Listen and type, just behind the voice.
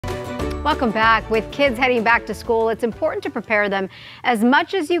Welcome back. With kids heading back to school, it's important to prepare them as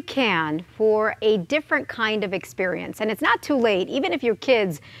much as you can for a different kind of experience. And it's not too late, even if your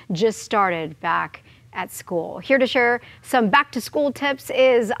kids just started back at school. Here to share some back to school tips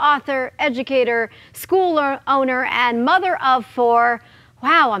is author, educator, school owner, and mother of four.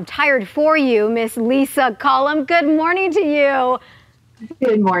 Wow, I'm tired for you, Miss Lisa Cullum. Good morning to you.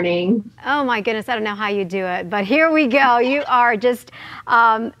 Good morning. Oh my goodness, I don't know how you do it, but here we go. You are just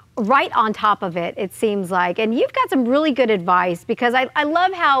right on top of it, it seems like. And you've got some really good advice, because I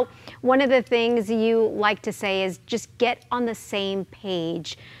love how one of the things you like to say is just get on the same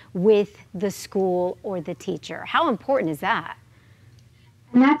page with the school or the teacher. How important is that?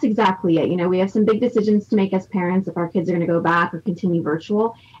 And that's exactly it. You know, we have some big decisions to make as parents if our kids are going to go back or continue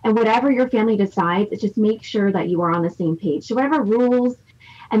virtual. And whatever your family decides, it's just make sure that you are on the same page. So whatever rules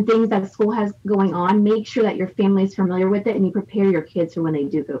and things that school has going on, make sure that your family is familiar with it and you prepare your kids for when they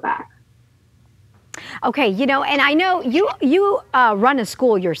do go back. Okay, you know, and I know you run a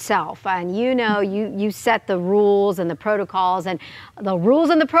school yourself, and you know you set the rules and the protocols, and the rules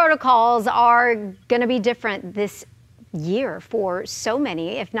and the protocols are going to be different this year for so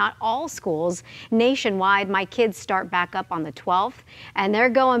many, if not all schools nationwide. My kids start back up on the 12th, and they're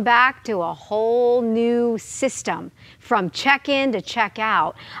going back to a whole new system from check-in to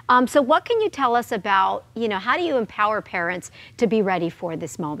check-out. So what can you tell us about, you know, how do you empower parents to be ready for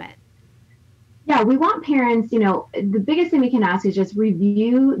this moment? Yeah, we want parents, you know, the biggest thing we can ask is just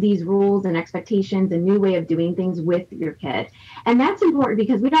review these rules and expectations, a new way of doing things with your kid. And that's important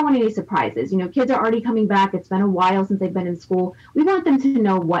because we don't want any surprises. You know, kids are already coming back. It's been a while since they've been in school. We want them to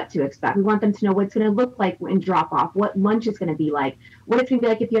know what to expect. We want them to know what it's going to look like in drop off, what lunch is going to be like, what it's going to be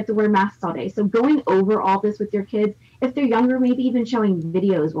like if you have to wear masks all day. So going over all this with your kids, if they're younger, maybe even showing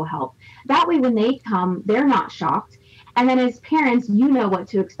videos will help. That way, when they come, they're not shocked. And then as parents, you know what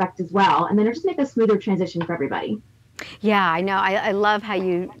to expect as well. And then it'll just make a smoother transition for everybody. Yeah, I know. I love how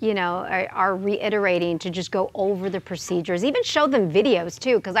you know, are reiterating to just go over the procedures, even show them videos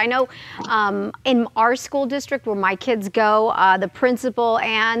too. Because I know in our school district where my kids go, the principal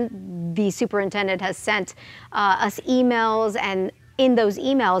and the superintendent has sent us emails, and in those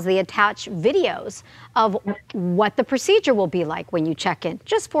emails, they attach videos of what the procedure will be like when you check in,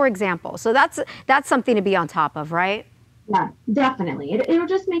 just for example. So that's something to be on top of, right? Yeah, definitely. It'll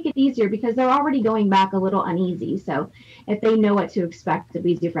just make it easier because they're already going back a little uneasy. So if they know what to expect, it'll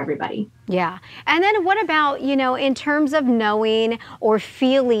be easier for everybody. Yeah. And then what about, you know, in terms of knowing or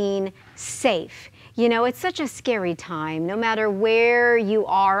feeling safe? You know, it's such a scary time, no matter where you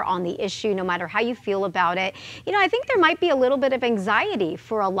are on the issue, no matter how you feel about it. You know, I think there might be a little bit of anxiety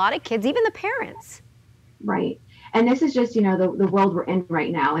for a lot of kids, even the parents. Right. And this is just, you know, the world we're in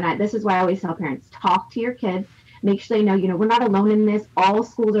right now. And this is why I always tell parents, talk to your kids. Make sure they know, you know, we're not alone in this. All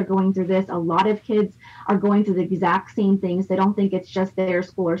schools are going through this. A lot of kids are going through the exact same things. They don't think it's just their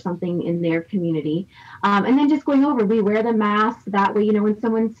school or something in their community. And then just going over, we wear the mask. That way, you know, when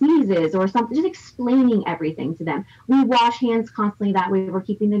someone sneezes or something, just explaining everything to them. We wash hands constantly. That way we're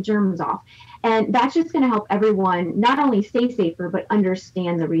keeping the germs off. And that's just going to help everyone not only stay safer, but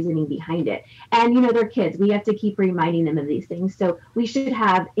understand the reasoning behind it. And, you know, they're kids. We have to keep reminding them of these things. So we should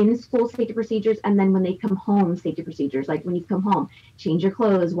have in-school safety procedures. And then when they come home, safety procedures, like when you come home, change your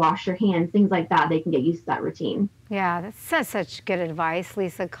clothes, wash your hands, things like that. They can get used to that routine. Yeah, that's such good advice,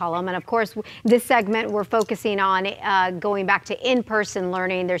 Lisa Cullum. And of course, this segment, we're focusing on going back to in-person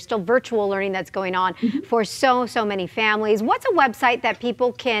learning. There's still virtual learning that's going on for so many families. What's a website that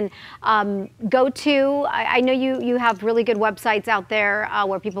people can go to? I know you have really good websites out there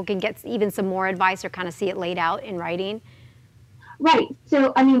where people can get even some more advice or kind of see it laid out in writing. Right.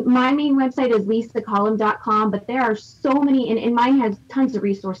 So, I mean, my main website is lisacullum.com, but there are so many, and mine has tons of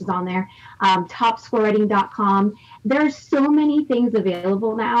resources on there. Topschoolwriting.com. There's so many things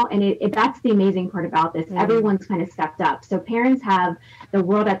available now, and that's the amazing part about this. Everyone's kind of stepped up. So parents have the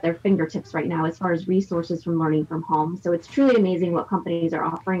world at their fingertips right now as far as resources from learning from home. So it's truly amazing what companies are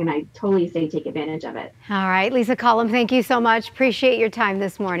offering, and I totally say take advantage of it. All right, Lisa Cullum, thank you so much. Appreciate your time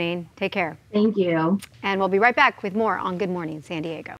this morning. Take care. Thank you. And we'll be right back with more on Good Morning San Diego.